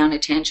go down a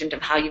tangent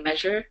of how you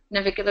measure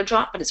navicular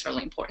drop, but it's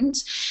really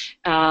important.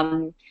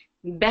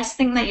 Best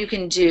thing that you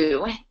can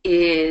do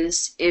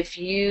is if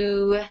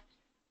you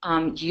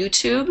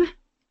YouTube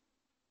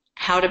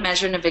how to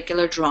measure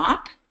navicular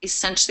drop,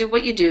 essentially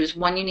what you do is,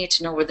 one, you need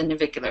to know where the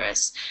navicular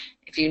is.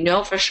 If you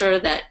know for sure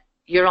that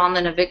you're on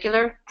the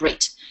navicular,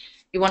 great.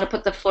 You want to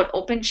put the foot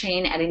open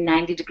chain at a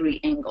 90-degree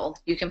angle.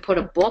 You can put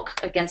a book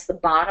against the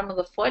bottom of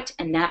the foot,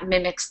 and that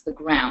mimics the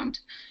ground.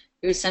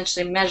 You're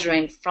essentially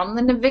measuring from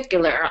the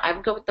navicular. I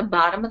would go with the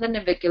bottom of the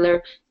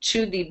navicular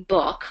to the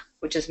book,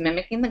 which is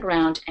mimicking the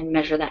ground, and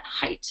measure that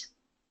height.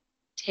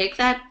 Take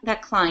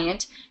that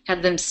client,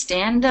 have them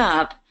stand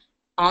up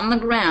on the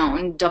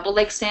ground, double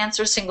leg stance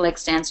or single leg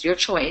stance, your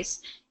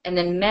choice, and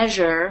then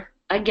measure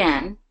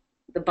again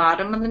the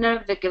bottom of the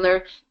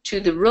navicular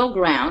to the real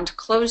ground,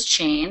 closed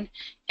chain,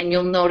 and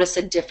you'll notice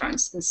a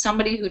difference. In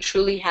somebody who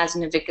truly has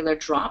navicular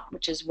drop,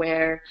 which is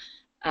where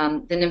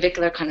the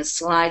navicular kind of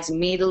slides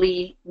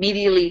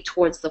medially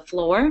towards the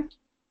floor,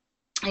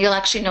 you'll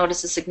actually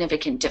notice a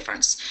significant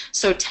difference.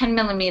 So 10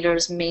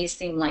 millimeters may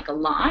seem like a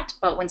lot,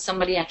 but when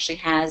somebody actually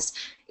has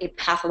a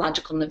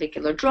pathological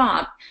navicular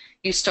drop,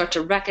 you start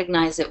to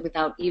recognize it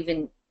without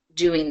even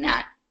doing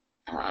that,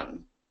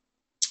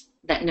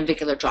 that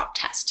navicular drop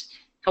test.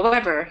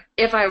 However,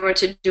 if I were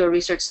to do a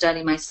research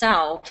study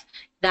myself,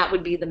 that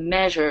would be the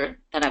measure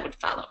that I would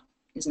follow,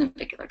 is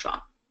navicular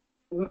drop,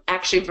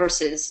 actually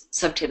versus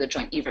subtalar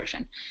joint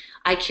eversion.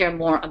 I care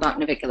more about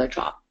navicular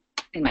drop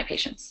in my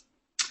patients.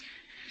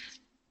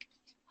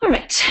 All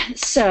right,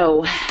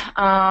 so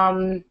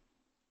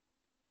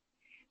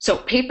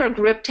paper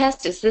grip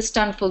test, is this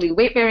done fully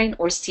weight bearing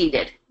or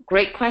seated?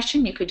 Great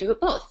question. You could do it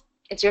both.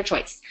 It's your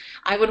choice.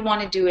 I would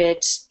want to do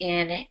it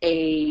in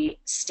a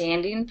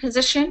standing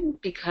position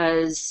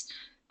because,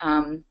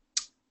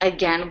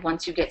 again,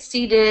 once you get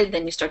seated,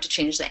 then you start to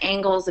change the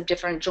angles of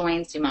different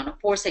joints, the amount of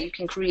force that you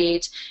can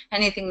create.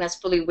 Anything that's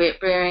fully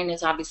weight-bearing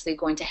is obviously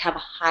going to have a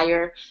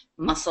higher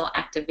muscle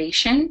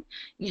activation.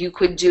 You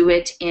could do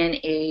it in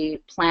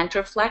a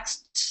plantar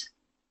flexed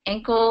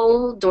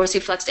ankle,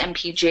 dorsiflexed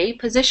MPJ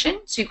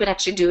position, so you could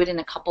actually do it in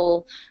a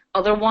couple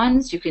other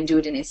ones. You can do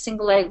it in a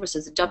single leg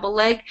versus a double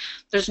leg.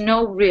 There's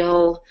no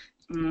real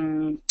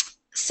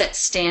set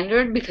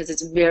standard because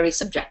it's very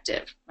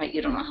subjective, right?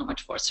 You don't know how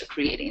much force you're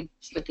creating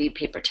with the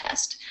paper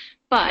test.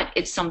 But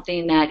it's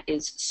something that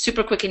is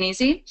super quick and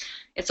easy.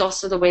 It's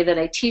also the way that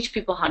I teach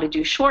people how to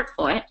do short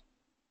foot,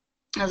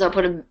 as I'll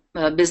put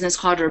a business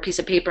card or a piece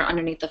of paper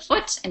underneath the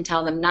foot and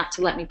tell them not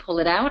to let me pull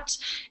it out,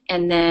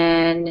 and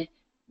then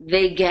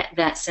they get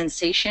that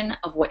sensation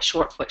of what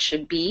short foot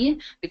should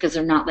be because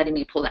they're not letting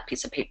me pull that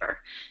piece of paper.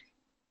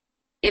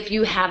 If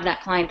you have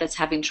that client that's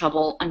having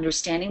trouble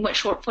understanding what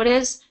short foot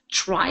is,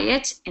 try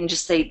it and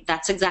just say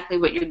that's exactly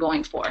what you're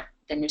going for.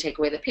 Then you take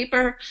away the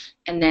paper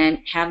and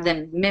then have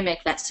them mimic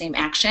that same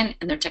action,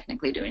 and they're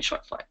technically doing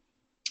short foot.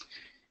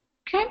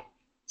 Okay,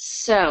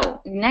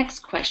 so next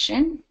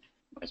question,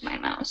 where's my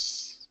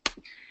mouse,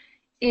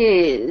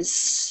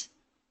 is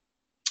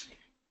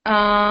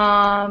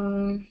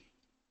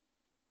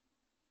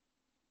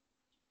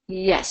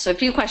yes, so a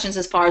few questions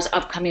as far as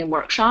upcoming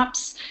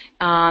workshops.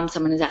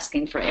 Someone is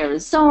asking for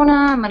Arizona.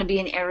 I'm going to be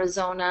in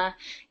Arizona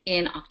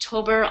in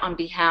October on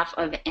behalf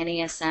of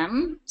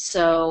NASM.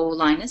 So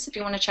Linus, if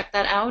you want to check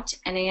that out,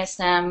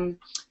 NASM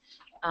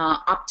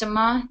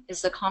Optima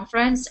is the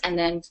conference, and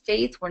then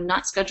Faith, we're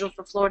not scheduled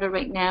for Florida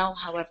right now.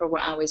 However, we're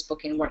always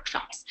booking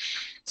workshops.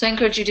 So I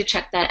encourage you to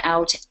check that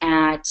out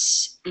at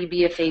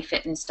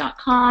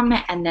ebfafitness.com,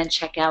 and then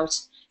check out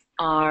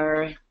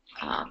our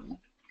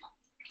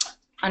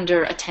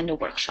under attend a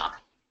workshop.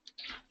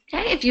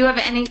 Okay, if you have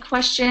any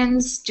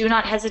questions, do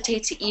not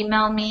hesitate to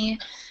email me.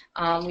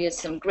 We have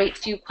some great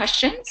few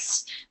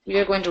questions. We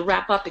are going to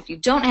wrap up if you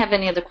don't have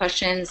any other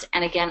questions.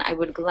 And again, I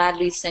would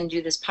gladly send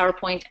you this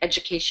PowerPoint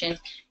education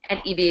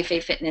at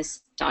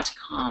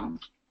ebfafitness.com.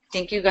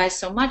 Thank you guys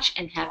so much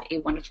and have a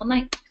wonderful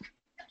night.